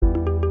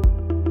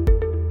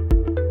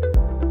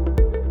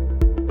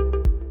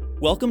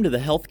Welcome to the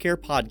Healthcare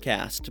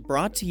Podcast,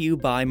 brought to you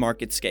by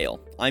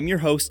MarketScale. I'm your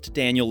host,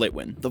 Daniel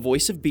Litwin, the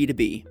voice of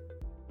B2B.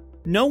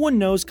 No one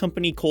knows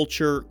company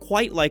culture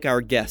quite like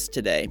our guest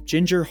today,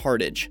 Ginger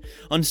Hartage,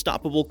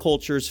 Unstoppable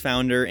Culture's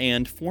founder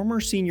and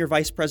former Senior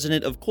Vice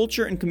President of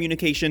Culture and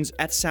Communications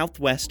at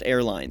Southwest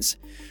Airlines.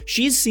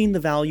 She's seen the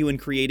value in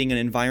creating an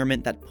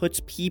environment that puts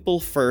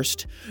people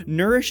first,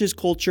 nourishes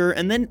culture,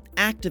 and then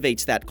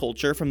activates that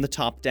culture from the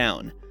top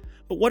down.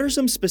 But what are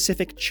some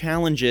specific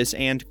challenges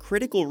and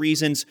critical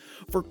reasons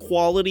for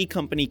quality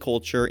company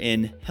culture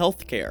in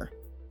healthcare?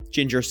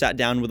 Ginger sat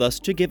down with us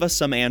to give us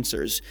some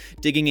answers,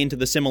 digging into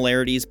the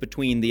similarities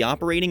between the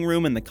operating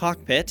room and the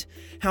cockpit,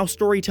 how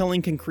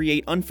storytelling can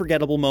create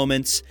unforgettable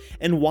moments,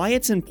 and why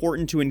it's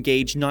important to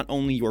engage not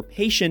only your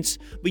patients,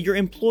 but your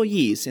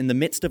employees in the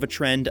midst of a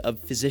trend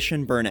of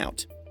physician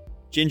burnout.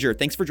 Ginger,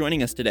 thanks for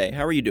joining us today.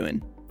 How are you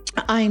doing?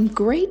 I'm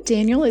great,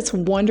 Daniel. It's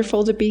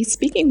wonderful to be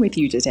speaking with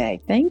you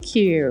today. Thank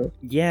you.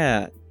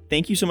 Yeah,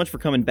 thank you so much for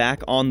coming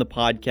back on the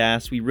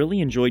podcast. We really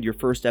enjoyed your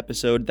first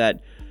episode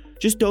that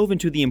just dove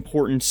into the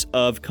importance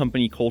of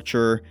company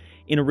culture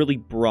in a really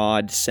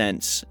broad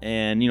sense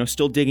and,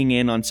 still digging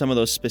in on some of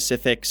those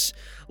specifics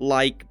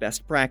like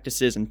best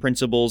practices and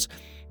principles.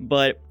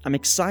 But I'm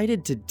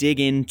excited to dig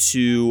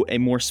into a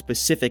more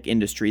specific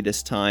industry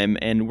this time,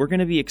 and we're going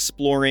to be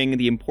exploring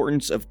the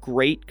importance of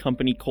great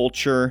company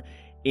culture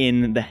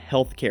in the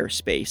healthcare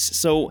space.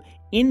 So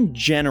in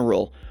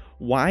general,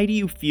 why do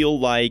you feel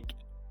like,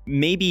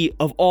 maybe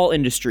of all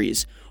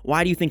industries,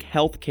 why do you think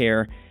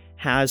healthcare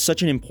has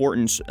such an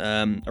importance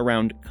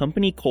around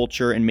company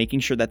culture and making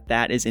sure that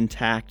that is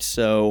intact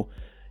so,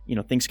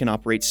 things can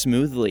operate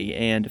smoothly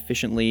and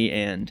efficiently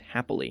and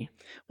happily?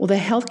 Well, the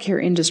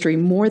healthcare industry,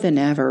 more than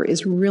ever,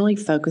 is really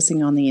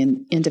focusing on the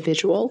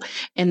individual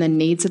and the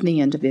needs of the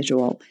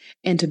individual.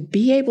 And to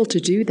be able to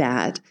do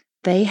that,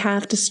 they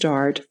have to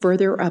start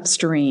further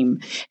upstream.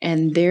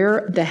 And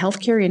the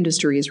healthcare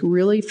industry is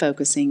really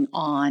focusing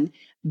on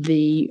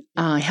the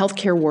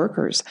healthcare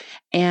workers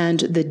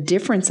and the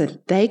difference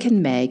that they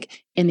can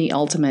make in the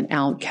ultimate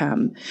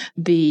outcome.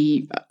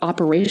 The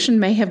operation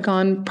may have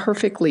gone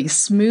perfectly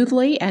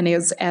smoothly and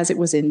as it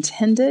was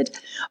intended,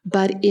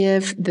 but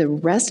if the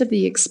rest of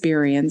the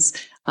experience,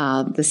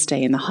 the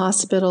stay in the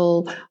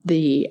hospital,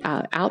 the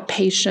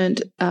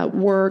outpatient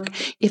work,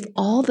 if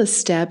all the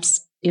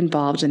steps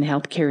involved in the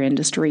healthcare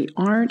industry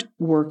aren't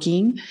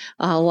working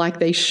like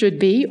they should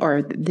be,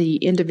 or the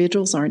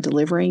individuals aren't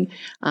delivering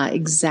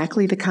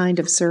exactly the kind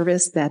of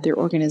service that their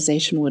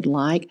organization would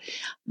like,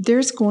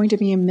 there's going to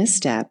be a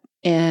misstep.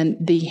 And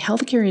the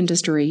healthcare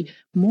industry,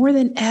 more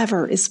than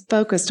ever, is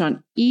focused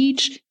on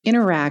each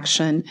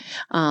interaction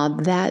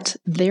that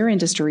their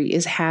industry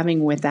is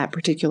having with that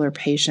particular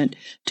patient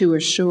to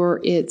assure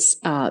it's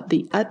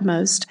the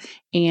utmost,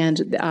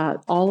 and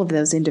all of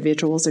those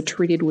individuals are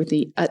treated with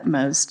the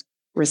utmost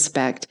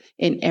respect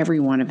in every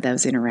one of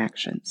those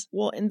interactions.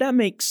 Well, and that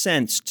makes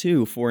sense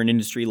too for an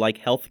industry like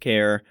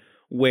healthcare,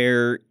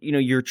 where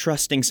you're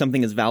trusting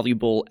something as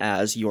valuable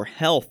as your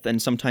health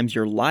and sometimes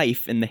your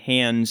life in the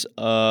hands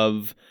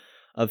of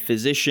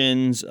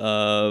physicians,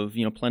 of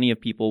plenty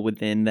of people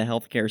within the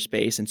healthcare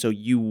space, and so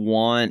you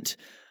want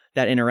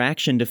that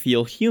interaction to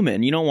feel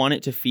human. You don't want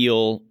it to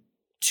feel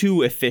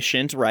too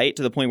efficient, right?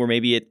 To the point where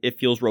maybe it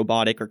feels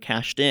robotic or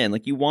cashed in.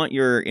 Like, you want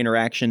your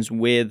interactions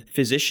with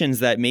physicians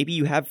that maybe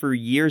you have for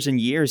years and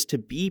years to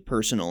be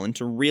personal and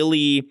to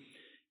really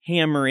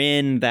hammer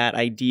in that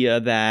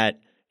idea that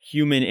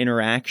human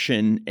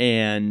interaction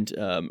and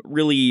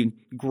really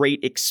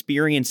great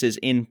experiences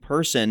in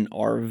person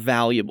are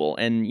valuable.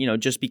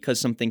 And, just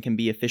because something can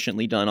be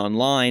efficiently done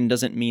online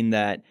doesn't mean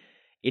that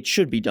it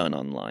should be done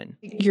online.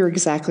 You're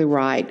exactly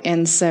right.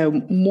 And so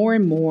more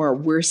and more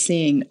we're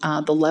seeing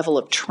the level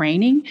of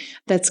training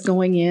that's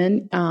going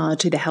in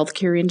to the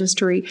healthcare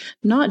industry,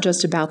 not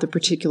just about the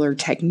particular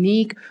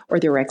technique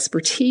or their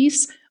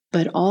expertise,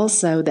 but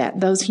also that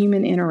those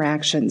human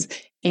interactions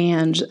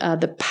and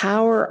the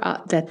power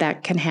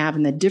that can have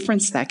and the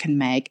difference that can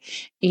make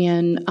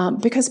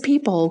because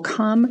people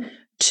come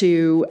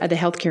to the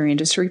healthcare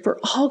industry for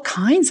all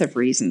kinds of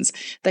reasons.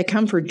 They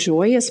come for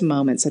joyous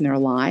moments in their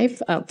life,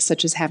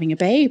 such as having a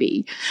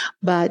baby,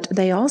 but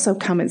they also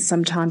come at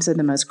sometimes in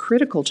the most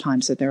critical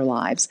times of their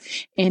lives.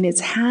 And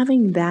it's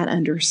having that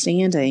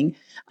understanding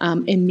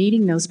and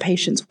meeting those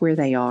patients where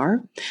they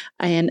are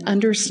and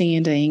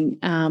understanding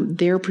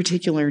their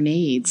particular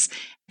needs.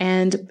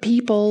 And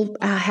people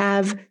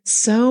have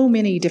so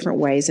many different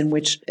ways in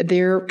which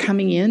they're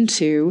coming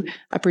into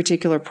a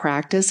particular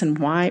practice and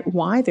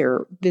why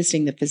they're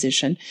visiting the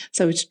physician.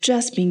 So it's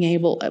just being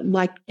able,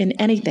 like in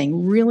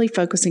anything, really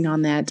focusing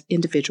on that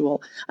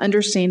individual,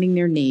 understanding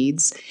their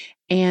needs.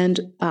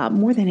 And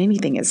more than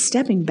anything, is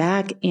stepping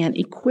back and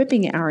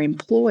equipping our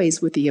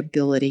employees with the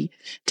ability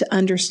to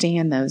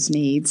understand those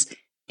needs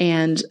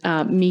and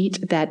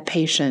meet that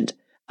patient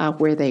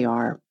where they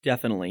are.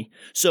 Definitely.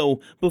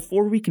 So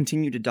before we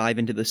continue to dive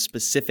into the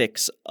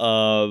specifics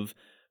of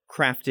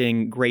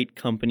crafting great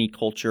company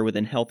culture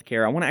within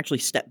healthcare, I want to actually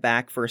step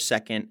back for a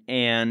second,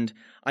 and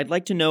I'd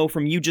like to know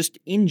from you just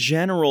in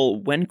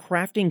general, when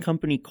crafting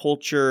company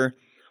culture,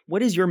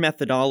 what is your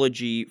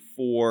methodology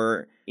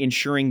for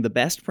ensuring the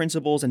best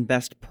principles and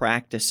best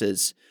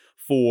practices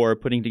for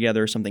putting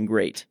together something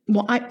great?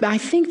 Well, I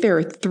think there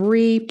are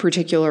three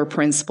particular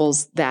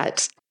principles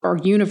that are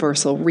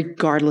universal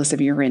regardless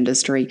of your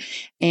industry.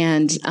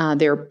 And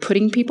they're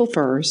putting people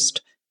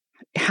first.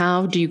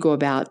 How do you go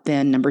about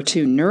then, number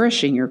two,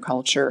 nourishing your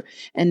culture?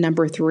 And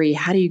number three,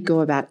 how do you go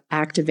about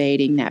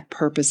activating that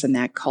purpose and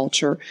that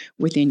culture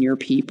within your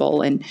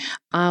people? And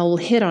I'll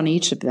hit on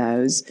each of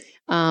those.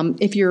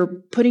 If you're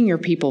putting your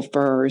people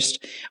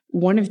first,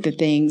 one of the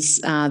things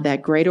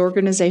that great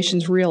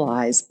organizations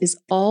realize is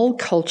all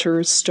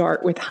cultures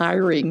start with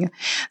hiring.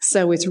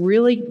 So it's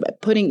really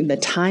putting the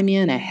time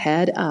in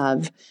ahead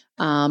of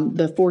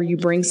before you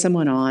bring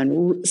someone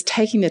on,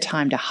 taking the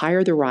time to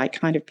hire the right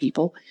kind of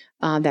people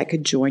that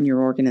could join your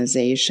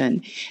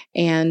organization.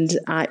 And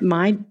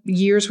my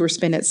years were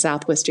spent at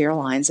Southwest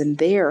Airlines, and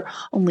there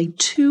only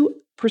 2%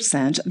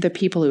 of the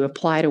people who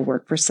apply to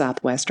work for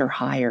Southwest are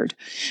hired.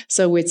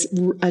 So it's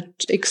an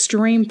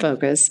extreme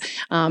focus.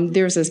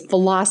 There's a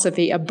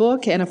philosophy, a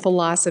book and a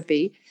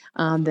philosophy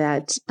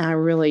that I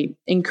really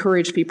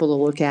encourage people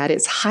to look at.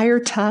 It's hire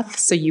tough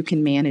so you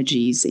can manage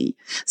easy.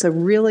 So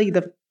really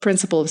the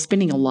principle of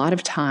spending a lot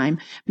of time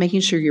making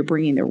sure you're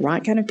bringing the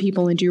right kind of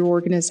people into your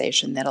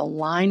organization that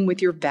align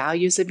with your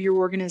values of your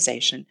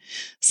organization.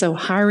 So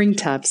hiring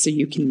tough so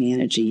you can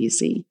manage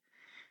easy.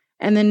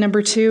 And then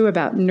number two,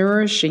 about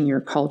nourishing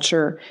your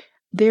culture.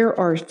 There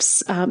are,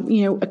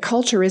 a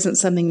culture isn't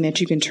something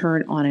that you can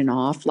turn on and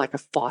off like a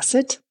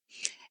faucet.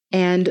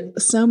 And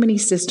so many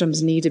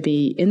systems need to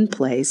be in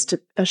place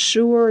to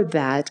assure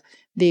that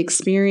the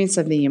experience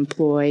of the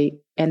employee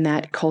and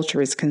that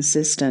culture is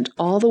consistent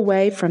all the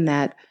way from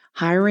that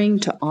hiring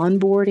to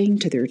onboarding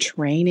to their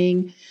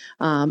training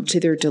to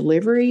their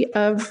delivery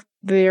of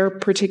their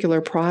particular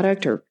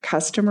product or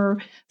customer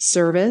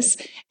service,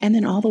 and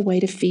then all the way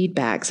to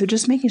feedback. So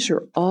just making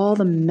sure all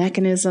the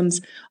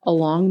mechanisms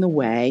along the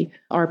way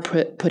are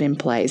put in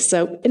place.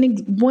 So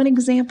one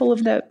example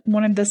of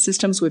one of the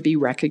systems would be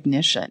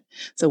recognition.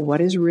 So what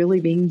is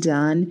really being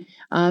done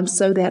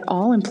so that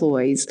all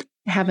employees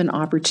have an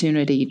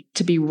opportunity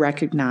to be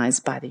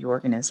recognized by the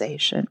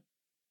organization.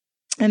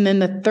 And then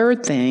the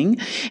third thing,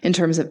 in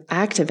terms of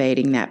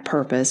activating that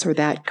purpose or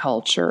that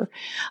culture,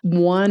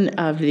 one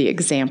of the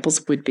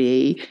examples would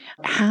be,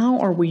 how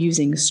are we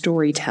using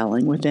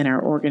storytelling within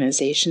our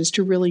organizations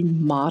to really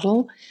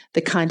model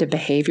the kind of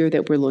behavior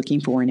that we're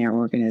looking for in our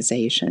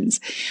organizations?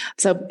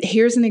 So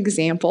here's an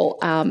example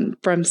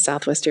from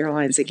Southwest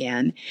Airlines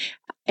again.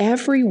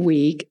 Every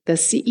week, the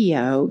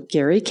CEO,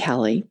 Gary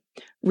Kelly,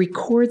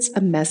 records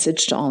a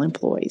message to all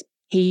employees.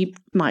 He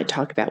might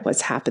talk about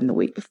what's happened the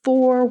week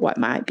before, what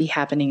might be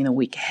happening in the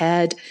week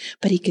ahead,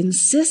 but he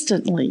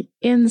consistently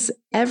ends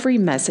every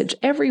message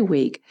every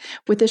week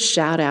with a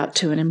shout out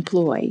to an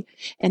employee.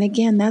 And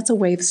again, that's a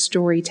way of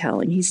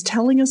storytelling. He's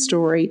telling a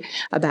story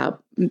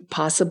about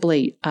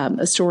possibly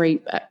a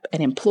story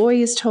an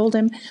employee has told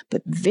him,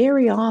 but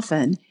very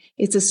often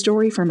it's a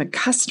story from a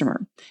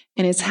customer.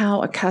 And it's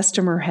how a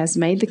customer has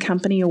made the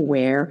company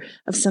aware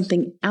of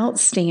something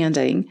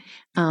outstanding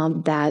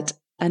that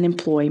an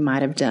employee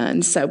might have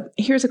done. So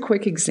here's a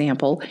quick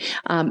example.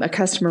 A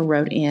customer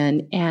wrote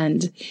in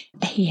and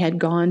he had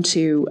gone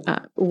to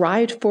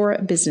ride for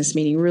a business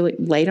meeting really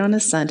late on a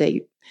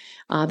Sunday.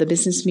 The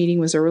business meeting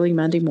was early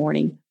Monday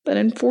morning, but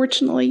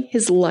unfortunately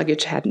his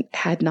luggage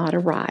had not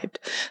arrived.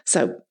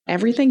 So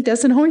everything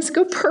doesn't always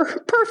go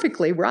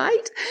perfectly,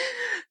 right?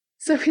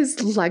 So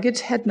his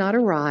luggage had not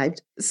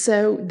arrived.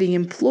 So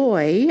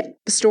the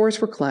stores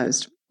were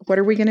closed. What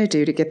are we going to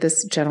do to get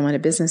this gentleman a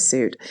business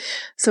suit?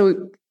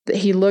 So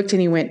he looked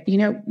and he went,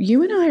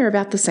 you and I are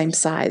about the same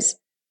size.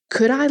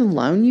 Could I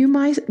loan you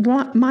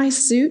my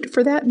suit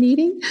for that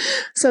meeting?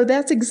 So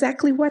that's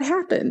exactly what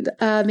happened.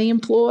 The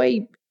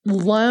employee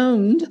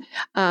loaned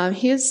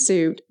his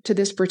suit to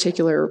this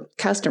particular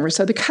customer.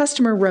 So the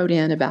customer wrote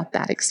in about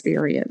that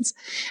experience.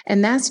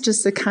 And that's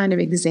just the kind of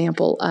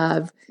example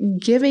of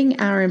giving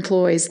our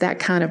employees that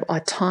kind of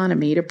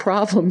autonomy to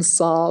problem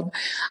solve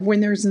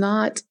when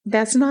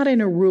that's not in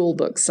a rule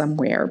book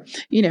somewhere.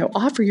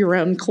 Offer your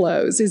own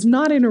clothes is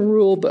not in a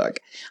rule book,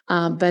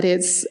 but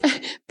it's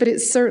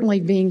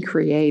certainly being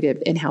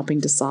creative in helping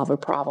to solve a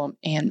problem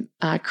and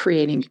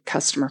creating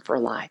customer for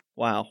life.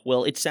 Wow.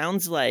 Well, it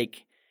sounds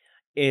like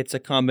it's a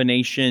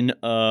combination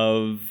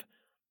of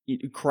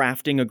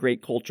crafting a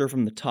great culture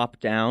from the top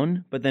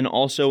down, but then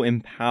also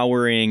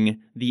empowering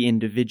the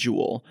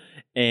individual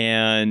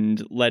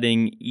and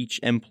letting each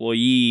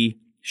employee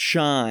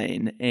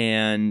shine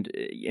and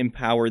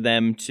empower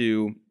them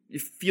to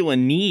feel a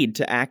need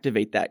to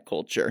activate that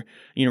culture.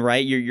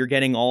 Right? You're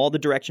getting all the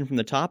direction from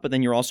the top, but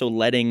then you're also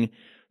letting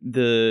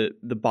the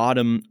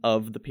bottom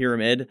of the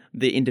pyramid,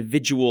 the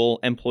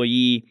individual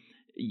employee,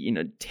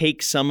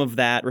 take some of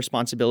that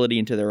responsibility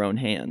into their own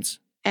hands.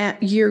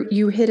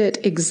 You hit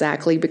it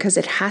exactly, because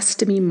it has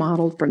to be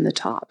modeled from the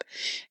top.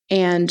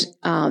 And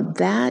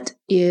that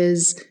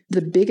is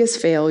the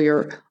biggest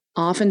failure.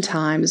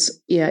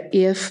 Oftentimes,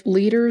 if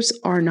leaders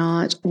are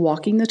not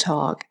walking the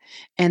talk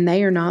and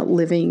they are not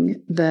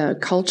living the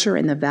culture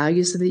and the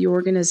values of the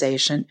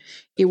organization,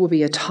 it will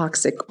be a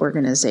toxic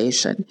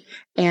organization.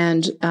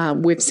 And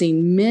we've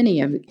seen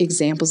many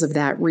examples of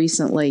that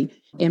recently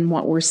in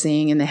what we're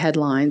seeing in the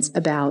headlines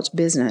about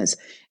business.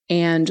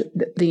 And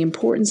the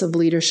importance of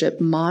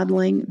leadership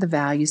modeling the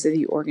values of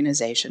the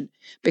organization,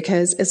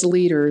 because as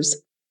leaders,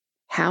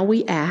 how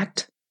we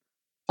act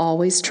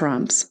always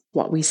trumps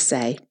what we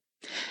say.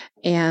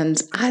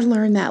 And I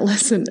learned that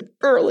lesson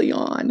early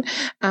on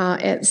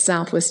at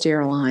Southwest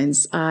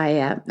Airlines.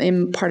 I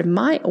am part of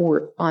my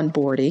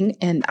onboarding,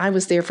 and I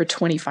was there for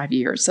 25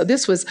 years. So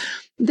this was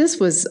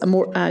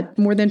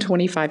more than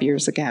 25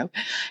 years ago.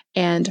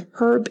 And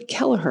Herb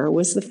Kelleher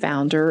was the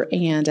founder,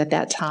 and at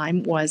that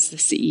time was the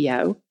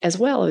CEO as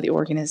well of the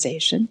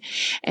organization.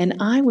 And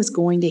I was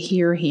going to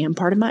hear him.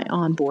 Part of my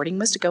onboarding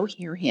was to go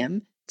hear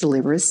him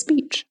deliver a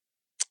speech.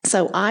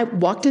 So I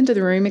walked into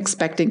the room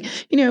expecting,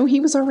 he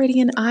was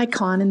already an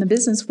icon in the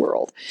business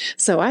world.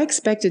 So I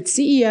expected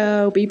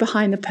CEO, be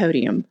behind the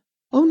podium.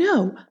 Oh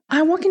no,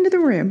 I walk into the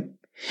room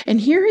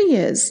and here he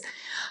is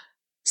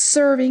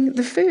serving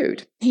the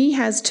food. He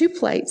has 2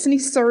 plates and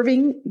he's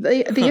serving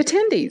the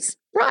attendees.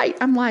 Right.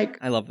 I'm like,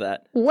 I love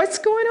that. What's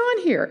going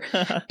on here?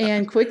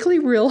 And quickly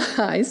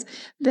realized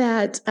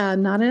that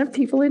not enough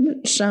people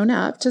had shown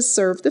up to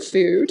serve the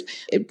food.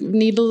 It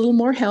needed a little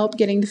more help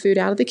getting the food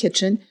out of the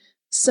kitchen.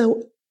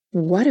 So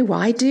what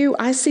do?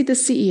 I see the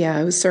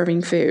CEO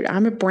serving food.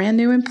 I'm a brand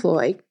new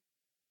employee.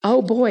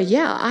 Oh boy,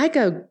 yeah, I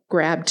go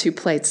grab 2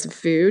 plates of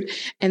food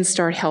and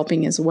start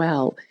helping as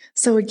well.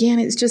 So again,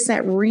 it's just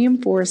that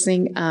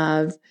reinforcing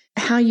of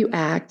how you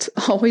act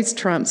always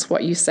trumps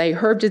what you say.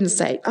 Herb didn't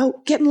say,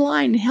 "Oh, get in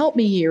line and help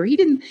me here." He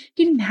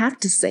didn't have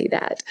to say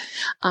that.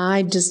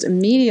 I just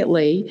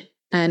immediately,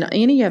 and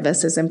any of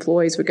us as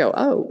employees would go,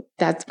 "Oh,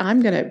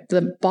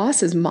 the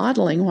boss is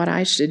modeling what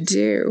I should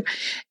do."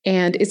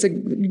 And it's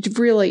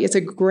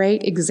a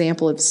great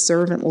example of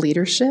servant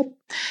leadership.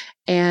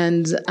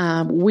 And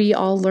we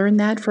all learned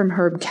that from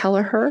Herb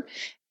Kelleher.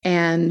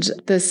 And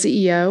the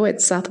CEO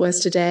at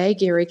Southwest today,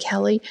 Gary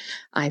Kelly,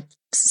 I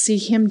see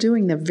him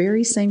doing the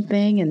very same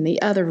thing, and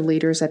the other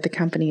leaders at the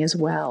company as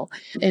well.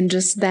 And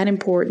just that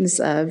importance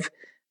of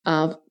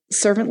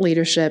servant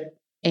leadership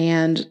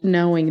and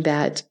knowing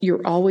that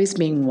you're always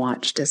being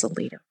watched as a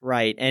leader.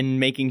 Right. And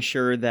making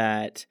sure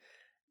that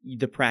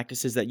the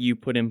practices that you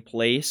put in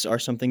place are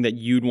something that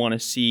you'd want to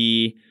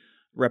see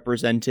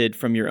represented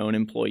from your own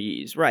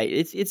employees. Right.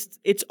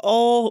 It's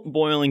all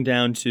boiling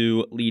down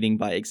to leading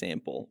by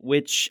example,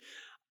 which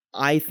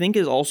I think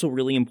is also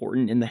really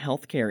important in the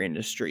healthcare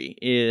industry,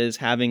 is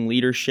having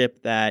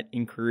leadership that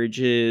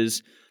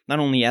encourages not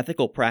only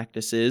ethical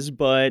practices,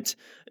 but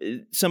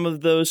some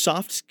of those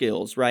soft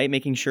skills, right?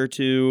 Making sure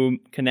to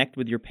connect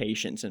with your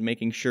patients and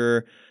making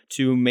sure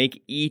to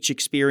make each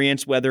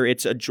experience, whether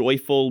it's a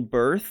joyful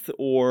birth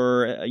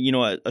or,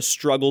 a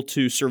struggle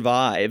to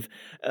survive,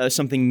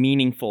 something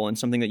meaningful and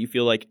something that you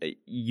feel like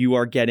you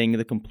are getting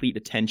the complete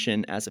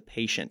attention as a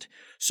patient.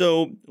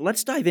 So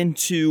let's dive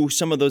into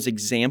some of those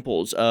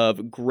examples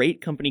of great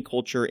company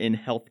culture in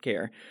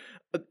healthcare.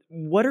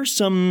 What are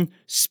some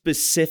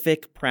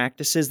specific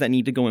practices that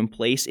need to go in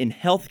place in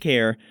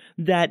healthcare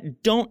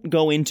that don't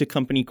go into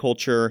company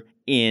culture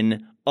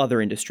in other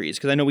industries?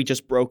 Because I know we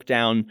just broke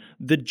down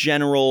the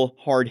general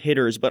hard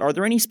hitters, but are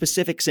there any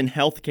specifics in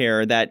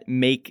healthcare that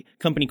make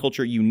company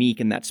culture unique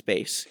in that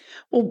space?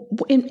 Well,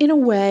 in a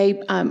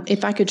way,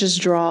 if I could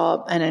just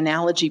draw an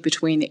analogy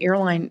between the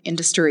airline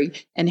industry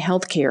and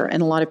healthcare,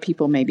 and a lot of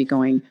people may be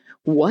going,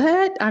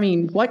 what? I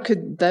mean, what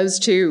could those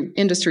 2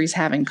 industries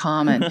have in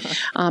common?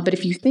 But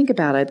if you think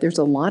about it, there's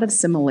a lot of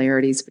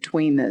similarities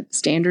between the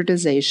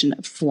standardization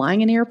of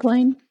flying an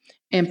airplane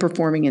and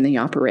performing in the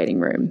operating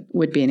room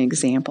would be an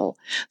example.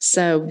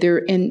 So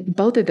in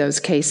both of those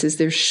cases,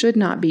 there should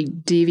not be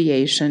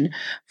deviation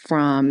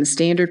from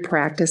standard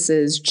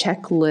practices,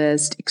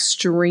 checklist,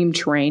 extreme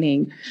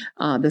training,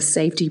 the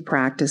safety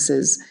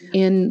practices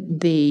in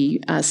the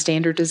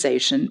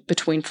standardization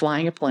between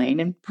flying a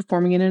plane and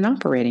performing in an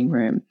operating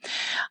room.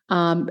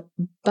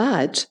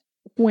 But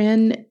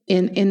when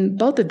in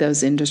both of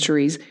those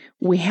industries,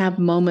 we have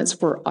moments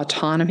for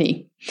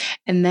autonomy.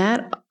 And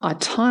that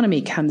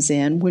autonomy comes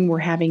in when we're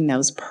having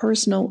those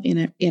personal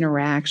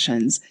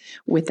interactions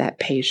with that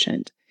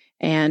patient.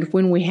 And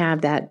when we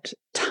have that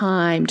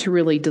time to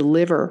really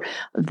deliver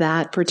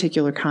that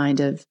particular kind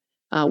of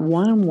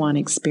one-on-one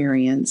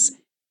experience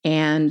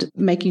and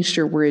making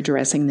sure we're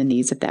addressing the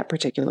needs of that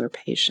particular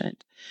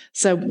patient.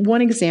 So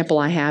one example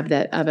I have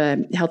of a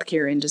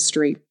healthcare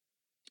industry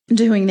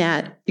doing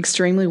that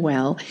extremely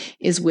well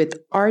is with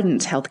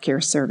Ardent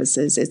Healthcare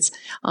Services. It's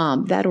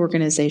that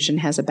organization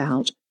has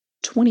about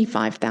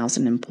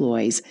 25,000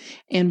 employees.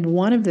 And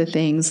one of the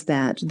things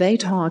that they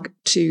talk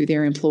to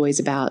their employees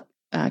about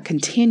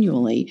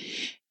continually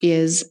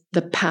is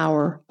the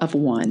power of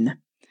one.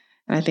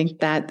 And I think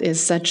that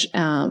is such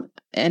a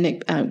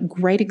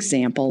great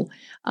example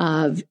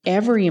of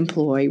every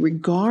employee,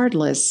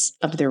 regardless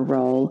of their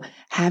role,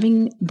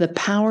 having the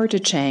power to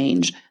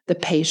change the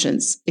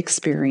patient's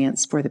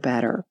experience for the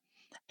better.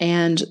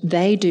 And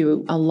they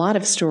do a lot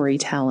of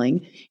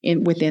storytelling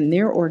within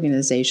their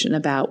organization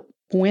about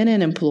when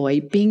an employee,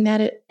 being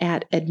that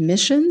at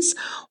admissions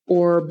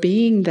or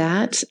being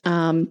that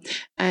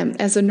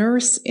as a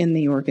nurse in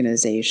the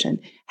organization,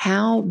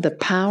 how the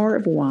power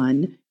of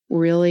one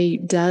really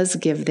does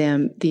give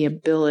them the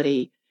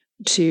ability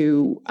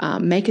to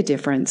make a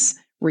difference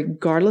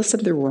regardless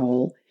of the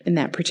role in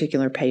that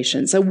particular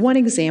patient. So one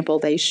example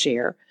they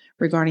share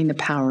regarding the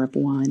power of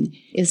one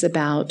is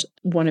about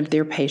one of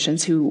their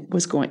patients who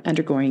was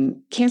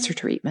undergoing cancer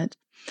treatment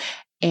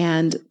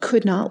and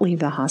could not leave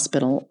the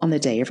hospital on the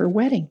day of her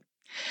wedding.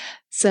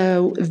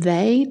 So at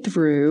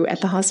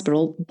the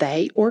hospital,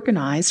 they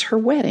organized her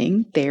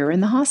wedding there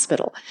in the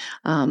hospital.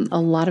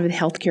 A lot of the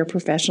healthcare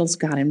professionals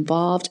got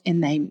involved,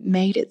 and they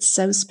made it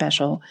so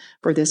special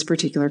for this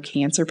particular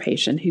cancer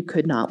patient who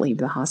could not leave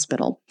the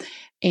hospital,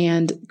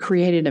 and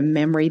created a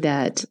memory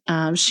that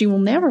she will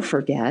never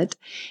forget.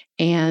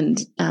 And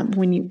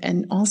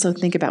and also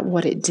think about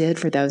what it did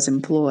for those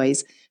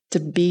employees to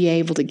be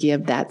able to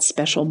give that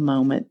special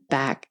moment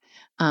back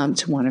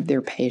to one of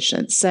their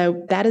patients.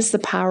 So that is the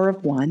power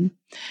of one,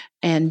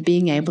 and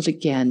being able to,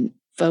 again,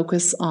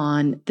 focus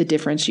on the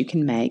difference you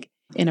can make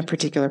in a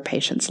particular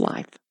patient's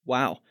life.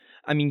 Wow.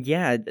 I mean,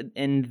 yeah,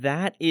 and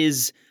that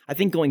is, I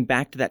think, going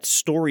back to that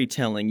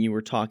storytelling you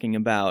were talking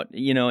about,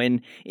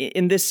 in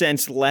this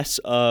sense, less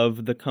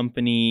of the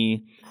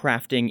company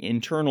crafting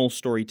internal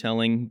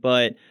storytelling,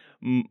 but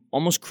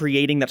almost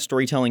creating that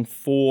storytelling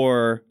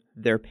for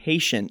their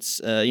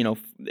patients,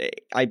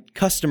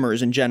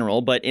 customers in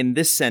general, but in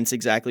this sense,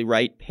 exactly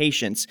right,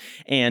 patients,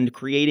 and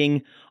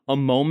creating a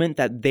moment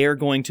that they're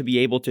going to be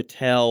able to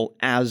tell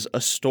as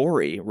a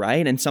story,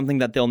 right? And something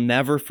that they'll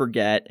never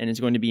forget and is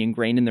going to be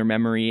ingrained in their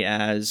memory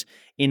as,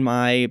 in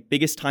my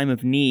biggest time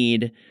of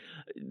need,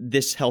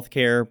 this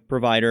healthcare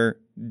provider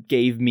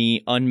gave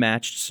me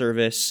unmatched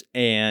service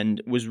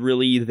and was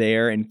really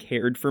there and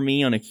cared for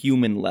me on a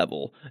human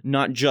level,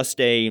 not just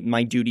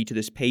my duty to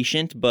this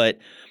patient, but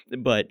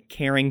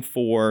caring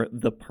for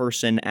the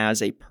person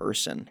as a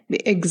person.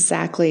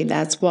 Exactly.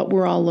 That's what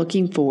we're all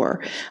looking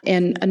for.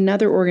 And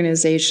another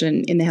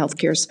organization in the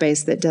healthcare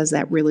space that does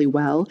that really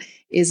well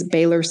is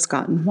Baylor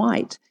Scott and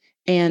White.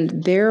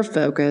 And their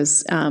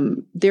focus,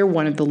 they're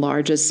one of the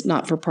largest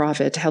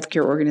not-for-profit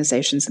healthcare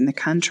organizations in the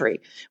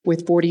country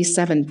with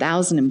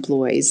 47,000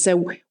 employees.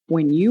 So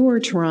when you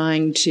are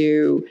trying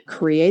to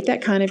create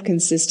that kind of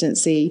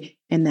consistency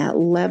and that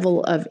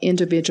level of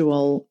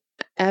individual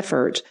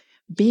effort,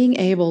 being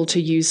able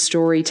to use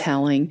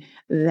storytelling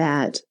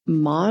that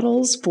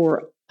models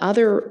for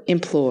other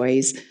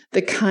employees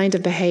the kind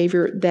of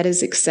behavior that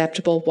is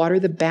acceptable, what are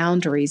the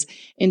boundaries,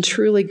 and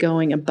truly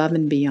going above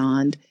and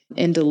beyond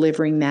in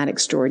delivering that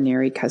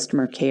extraordinary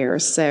customer care.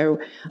 So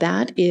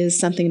that is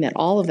something that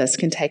all of us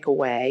can take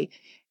away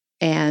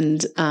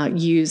and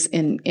use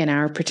in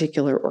our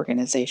particular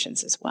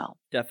organizations as well.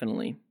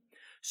 Definitely.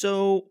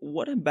 So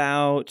what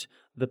about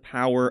the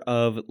power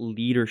of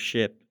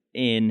leadership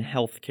in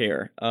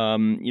healthcare?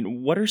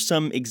 What are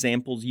some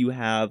examples you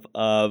have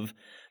of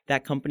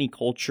that company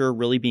culture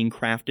really being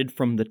crafted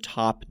from the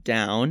top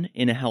down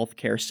in a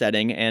healthcare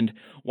setting? And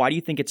why do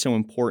you think it's so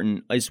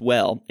important as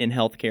well in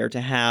healthcare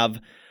to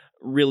have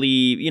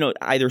really,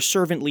 either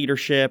servant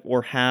leadership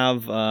or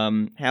have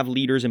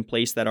leaders in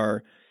place that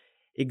are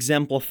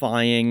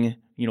exemplifying,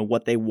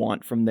 what they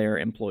want from their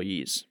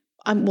employees?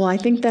 Well, I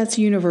think that's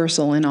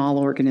universal in all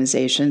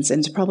organizations, and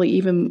it's probably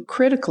even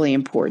critically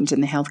important in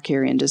the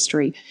healthcare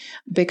industry,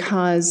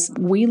 because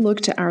we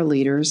look to our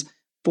leaders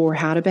for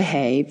how to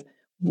behave.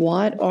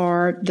 What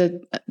are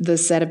the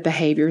set of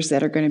behaviors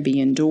that are going to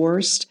be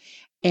endorsed?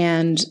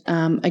 And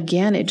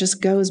again, it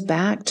just goes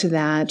back to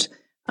that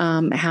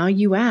how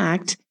you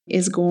act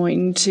is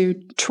going to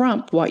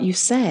trump what you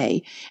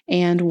say.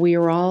 And we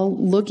are all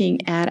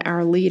looking at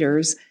our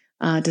leaders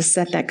to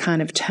set that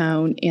kind of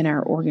tone in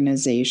our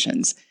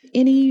organizations.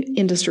 Any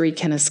industry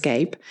can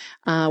escape.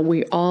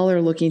 We all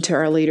are looking to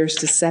our leaders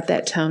to set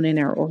that tone in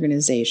our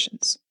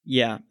organizations.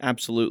 Yeah,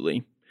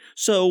 absolutely.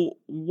 So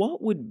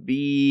what would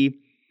be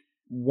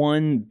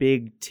one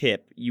big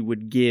tip you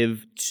would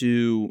give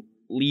to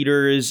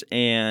leaders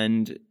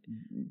and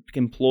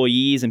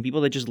employees and people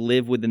that just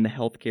live within the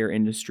healthcare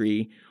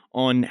industry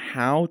on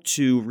how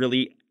to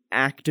really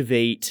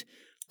activate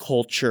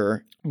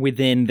culture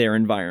within their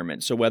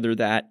environment? So whether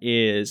that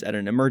is at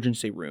an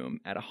emergency room,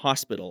 at a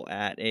hospital,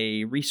 at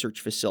a research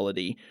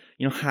facility,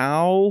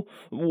 what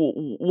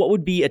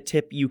would be a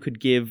tip you could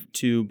give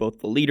to both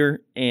the leader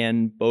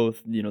and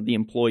both, the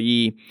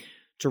employee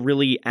to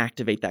really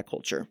activate that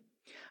culture?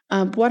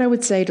 What I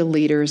would say to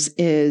leaders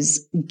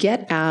is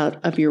get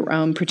out of your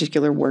own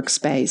particular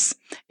workspace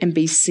and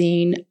be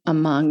seen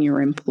among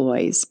your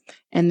employees,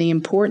 and the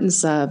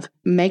importance of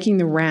making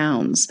the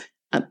rounds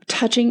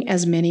touching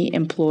as many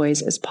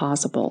employees as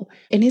possible.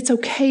 And it's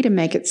okay to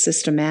make it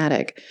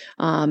systematic.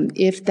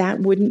 If that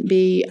wouldn't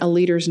be a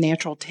leader's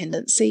natural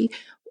tendency,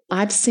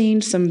 I've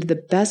seen some of the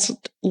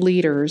best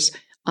leaders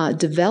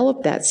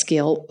develop that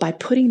skill by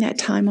putting that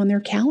time on their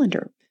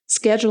calendar,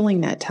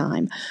 scheduling that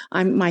time.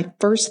 My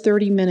first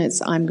 30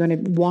 minutes, I'm going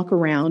to walk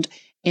around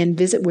and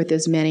visit with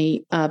as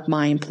many of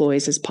my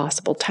employees as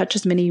possible, touch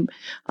as many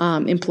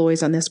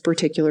employees on this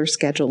particular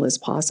schedule as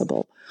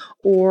possible.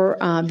 Or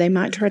they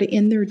might try to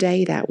end their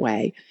day that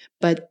way.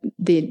 But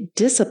the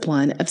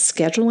discipline of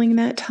scheduling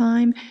that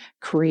time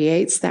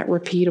creates that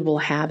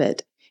repeatable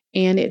habit.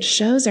 And it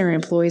shows our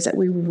employees that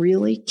we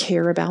really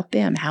care about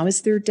them. How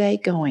is their day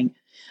going?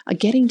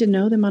 Getting to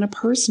know them on a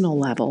personal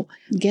level,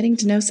 getting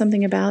to know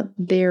something about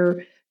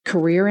their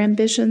career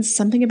ambitions,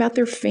 something about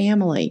their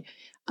family.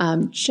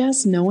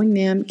 Just knowing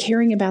them,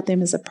 caring about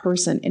them as a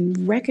person,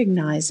 and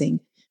recognizing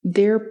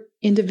their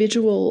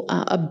individual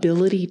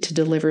ability to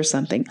deliver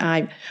something.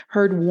 I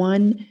heard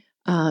one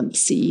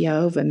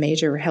CEO of a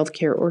major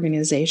healthcare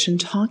organization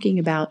talking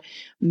about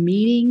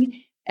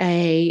meeting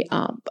a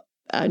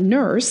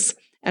nurse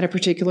at a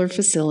particular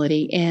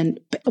facility and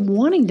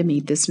wanting to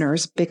meet this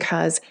nurse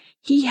because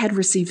he had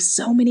received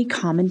so many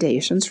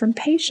commendations from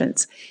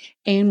patients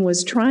and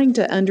was trying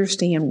to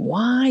understand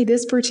why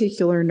this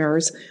particular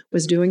nurse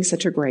was doing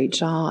such a great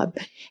job.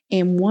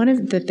 And one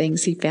of the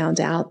things he found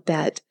out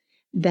that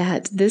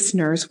this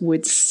nurse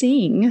would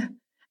sing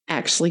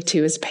actually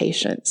to his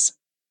patients.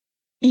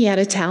 He had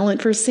a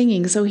talent for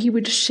singing, so he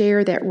would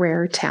share that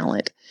rare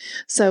talent.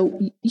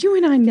 So you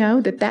and I know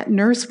that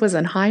nurse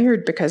wasn't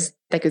hired because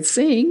they could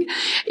sing.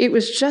 It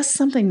was just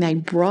something they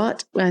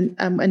brought,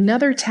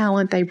 another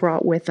talent they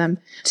brought with them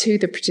to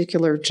the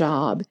particular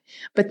job.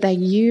 But they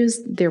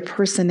used their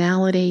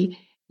personality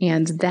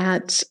and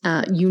that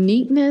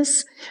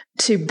uniqueness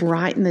to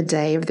brighten the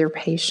day of their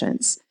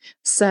patients.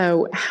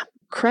 So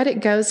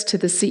credit goes to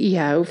the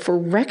CEO for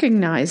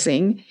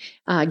recognizing,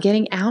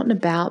 getting out and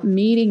about,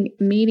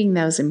 meeting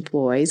those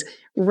employees,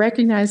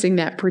 recognizing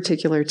that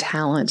particular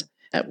talent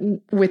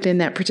within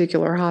that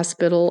particular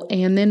hospital,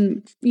 and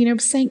then,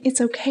 saying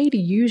it's okay to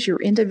use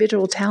your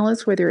individual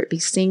talents, whether it be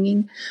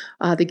singing,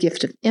 the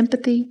gift of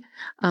empathy,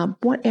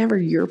 whatever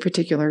your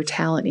particular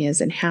talent is,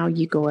 and how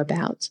you go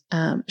about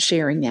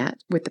sharing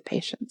that with the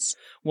patients.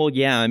 Well,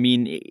 yeah, I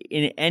mean,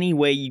 in any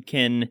way you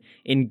can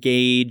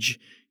engage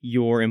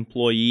your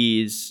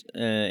employees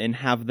and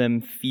have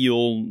them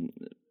feel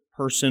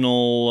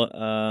personal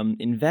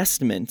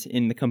investment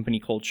in the company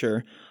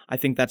culture, I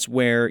think that's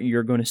where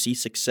you're going to see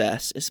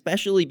success,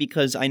 especially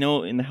because I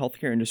know in the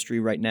healthcare industry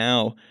right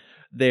now,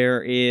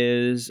 there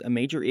is a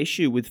major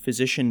issue with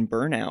physician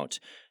burnout.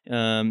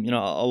 A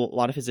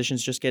lot of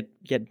physicians just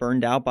get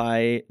burned out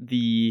by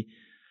the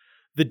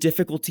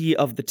difficulty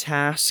of the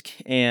task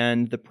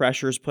and the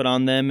pressures put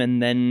on them,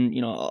 and then,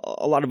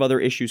 a lot of other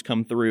issues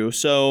come through.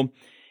 So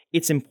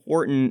it's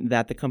important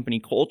that the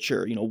company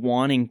culture,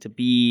 wanting to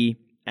be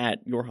at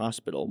your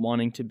hospital,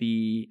 wanting to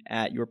be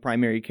at your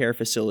primary care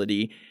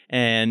facility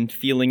and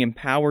feeling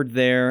empowered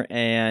there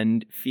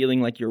and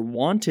feeling like you're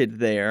wanted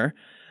there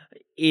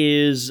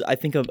is, I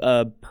think,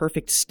 a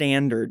perfect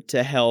standard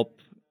to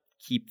help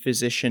keep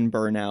physician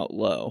burnout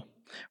low.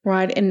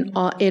 Right. And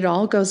it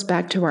all goes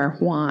back to our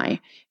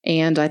why.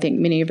 And I think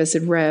many of us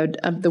have read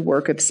of the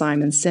work of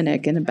Simon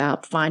Sinek and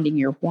about finding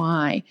your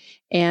why.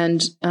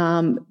 And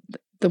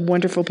the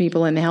wonderful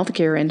people in the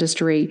healthcare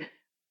industry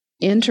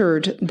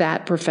entered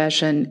that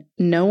profession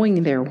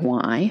knowing their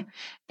why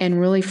and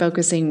really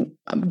focusing,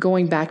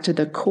 going back to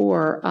the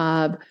core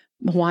of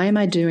why am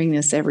I doing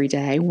this every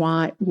day?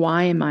 What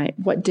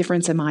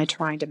difference am I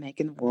trying to make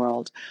in the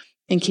world?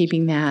 And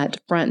keeping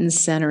that front and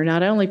center,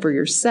 not only for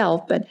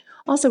yourself, but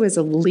also as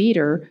a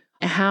leader,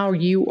 how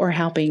you are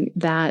helping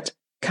that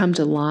come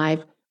to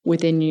life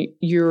within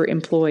your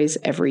employees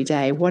every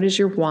day. What is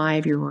your why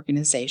of your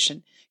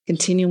organization?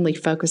 Continually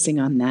focusing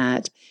on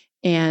that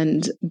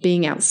and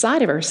being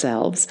outside of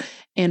ourselves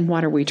and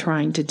what are we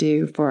trying to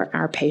do for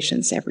our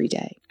patients every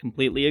day.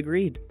 Completely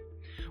agreed.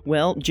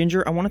 Well,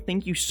 Ginger, I want to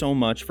thank you so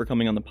much for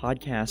coming on the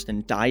podcast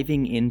and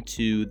diving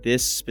into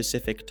this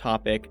specific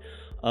topic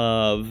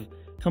of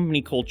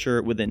company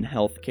culture within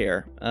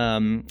healthcare.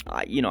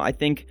 I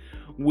think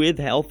with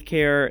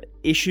healthcare,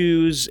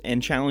 issues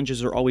and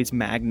challenges are always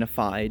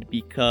magnified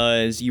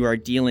because you are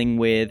dealing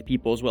with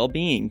people's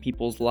well-being,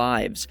 people's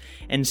lives.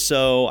 And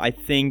so I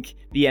think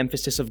the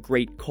emphasis of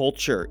great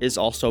culture is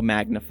also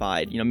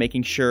magnified,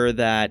 making sure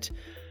that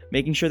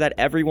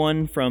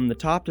everyone from the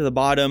top to the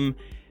bottom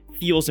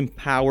feels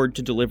empowered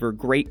to deliver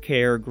great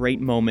care,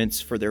 great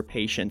moments for their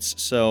patients.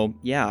 So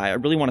yeah, I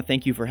really want to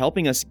thank you for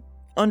helping us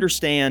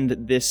understand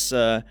this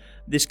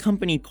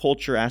company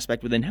culture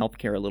aspect within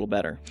healthcare a little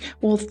better.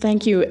 Well,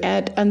 thank you.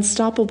 At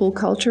Unstoppable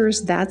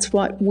Cultures, that's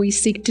what we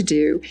seek to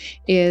do,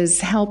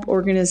 is help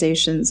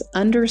organizations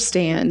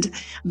understand.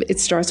 It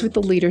starts with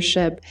the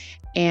leadership,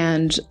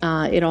 and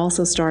it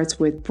also starts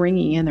with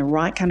bringing in the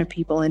right kind of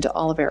people into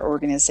all of our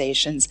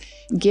organizations,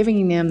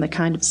 giving them the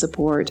kind of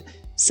support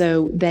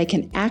so they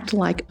can act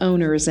like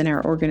owners in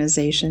our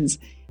organizations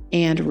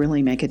and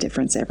really make a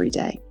difference every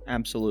day.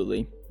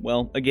 Absolutely.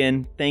 Well,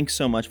 again, thanks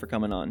so much for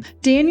coming on.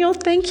 Daniel,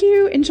 thank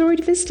you.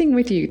 Enjoyed visiting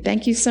with you.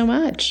 Thank you so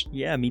much.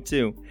 Yeah, me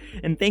too.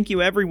 And thank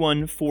you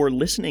everyone for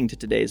listening to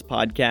today's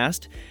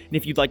podcast. And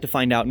if you'd like to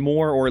find out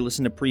more or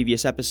listen to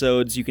previous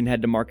episodes, you can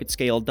head to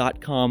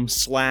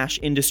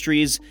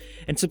marketscale.com/industries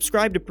and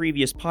subscribe to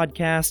previous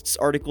podcasts,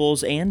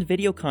 articles, and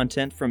video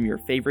content from your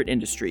favorite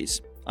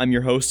industries. I'm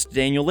your host,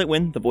 Daniel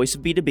Litwin, the voice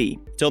of B2B.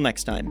 Till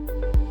next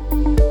time.